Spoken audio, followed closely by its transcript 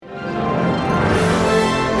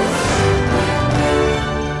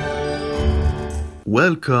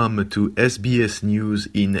Welcome to SBS News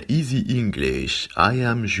in Easy English. I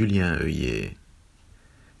am Julien Heuillet.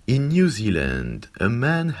 In New Zealand, a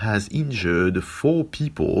man has injured 4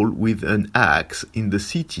 people with an axe in the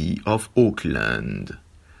city of Auckland.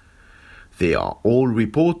 They are all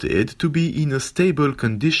reported to be in a stable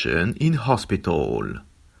condition in hospital.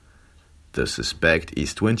 The suspect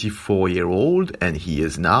is 24-year-old and he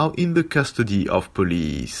is now in the custody of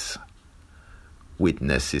police.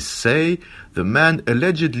 Witnesses say the man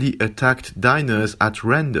allegedly attacked diners at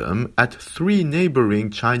random at 3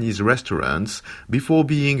 neighboring Chinese restaurants before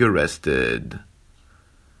being arrested.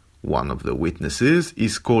 One of the witnesses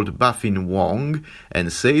is called Baffin Wong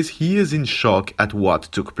and says he is in shock at what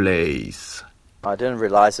took place. I didn't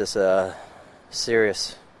realize it's a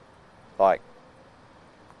serious,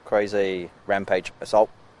 crazy rampage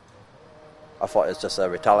assault. I thought it's just a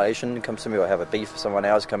retaliation. It comes to me or have a beef with someone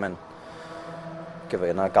else, come in. Give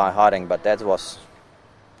it a guy hiding, but that was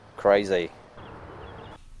crazy.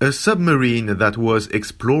 A submarine that was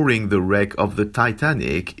exploring the wreck of the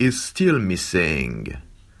Titanic is still missing.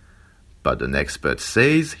 But an expert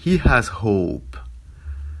says he has hope.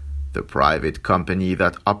 The private company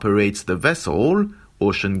that operates the vessel,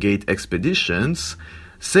 OceanGate Expeditions,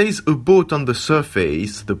 says a boat on the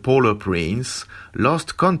surface, the Polar Prince,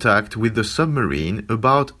 lost contact with the submarine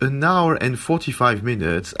about an hour and 45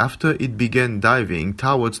 minutes after it began diving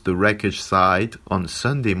towards the wreckage site on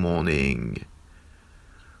Sunday morning.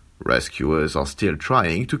 Rescuers are still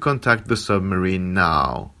trying to contact the submarine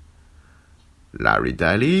now. Larry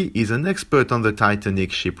Daly is an expert on the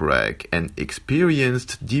Titanic shipwreck and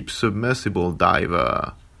experienced deep submersible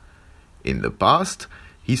diver. In the past,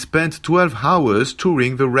 he spent 12 hours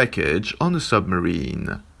touring the wreckage on a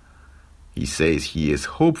submarine. He says he is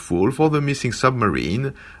hopeful for the missing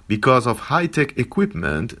submarine because of high-tech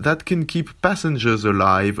equipment that can keep passengers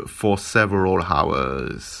alive for several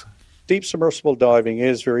hours. Deep submersible diving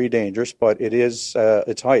is very dangerous, but it's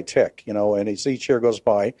high tech, and as each year goes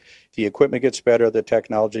by, the equipment gets better, the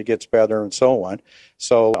technology gets better, and so on.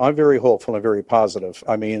 So I'm very hopeful and very positive.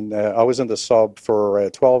 I was in the sub for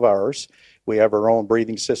 12 hours. We have our own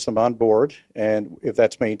breathing system on board, and if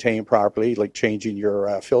that's maintained properly, like changing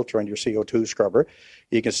your filter and your CO2 scrubber,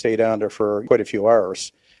 you can stay down there for quite a few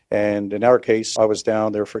hours. And in our case, I was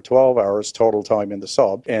down there for 12 hours total time in the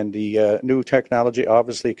sub, and the new technology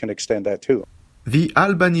obviously can extend that too. The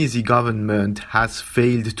Albanese government has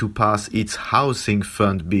failed to pass its housing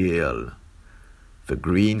fund bill. The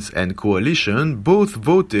Greens and Coalition both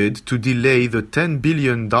voted to delay the $10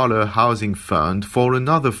 billion housing fund for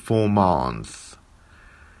another 4 months.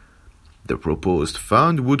 The proposed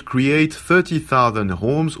fund would create 30,000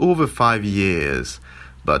 homes over 5 years,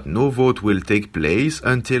 but no vote will take place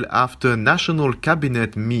until after National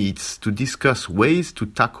Cabinet meets to discuss ways to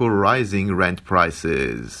tackle rising rent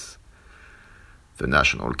prices. The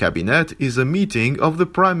National Cabinet is a meeting of the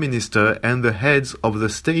Prime Minister and the heads of the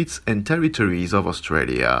states and territories of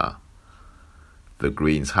Australia. The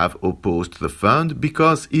Greens have opposed the fund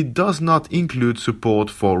because it does not include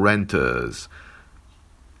support for renters.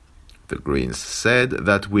 The Greens said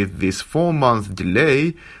that with this 4-month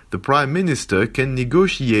delay, the Prime Minister can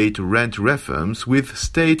negotiate rent reforms with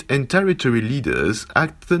state and territory leaders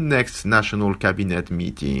at the next National Cabinet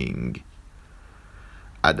meeting.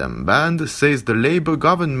 Adam Band says the Labour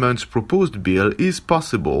government's proposed bill is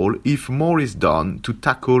possible if more is done to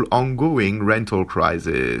tackle ongoing rental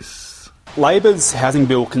crisis. Labor's housing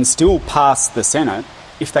bill can still pass the Senate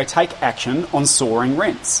if they take action on soaring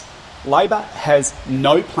rents. Labor has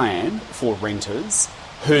no plan for renters,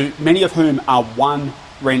 many of whom are one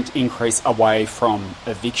rent increase away from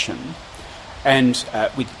eviction. And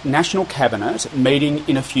with National Cabinet meeting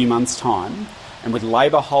in a few months' time, and with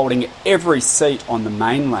Labor holding every seat on the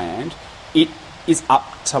mainland, it is up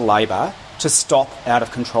to Labor to stop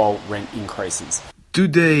out-of-control rent increases.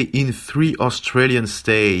 Today, in 3 Australian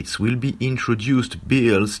states, will be introduced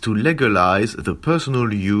bills to legalise the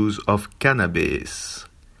personal use of cannabis.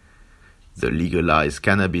 The Legalised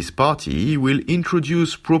Cannabis Party will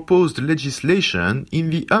introduce proposed legislation in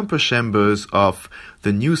the upper chambers of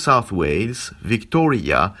the New South Wales,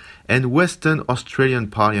 Victoria and Western Australian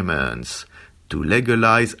parliaments to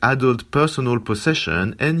legalise adult personal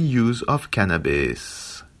possession and use of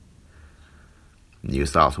cannabis. New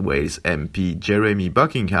South Wales MP Jeremy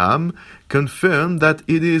Buckingham confirmed that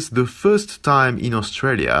it is the first time in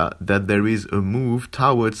Australia that there is a move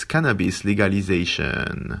towards cannabis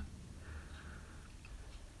legalisation.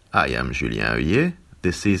 I am Julien Heuillet.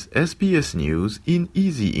 This is SBS News in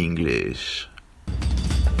Easy English.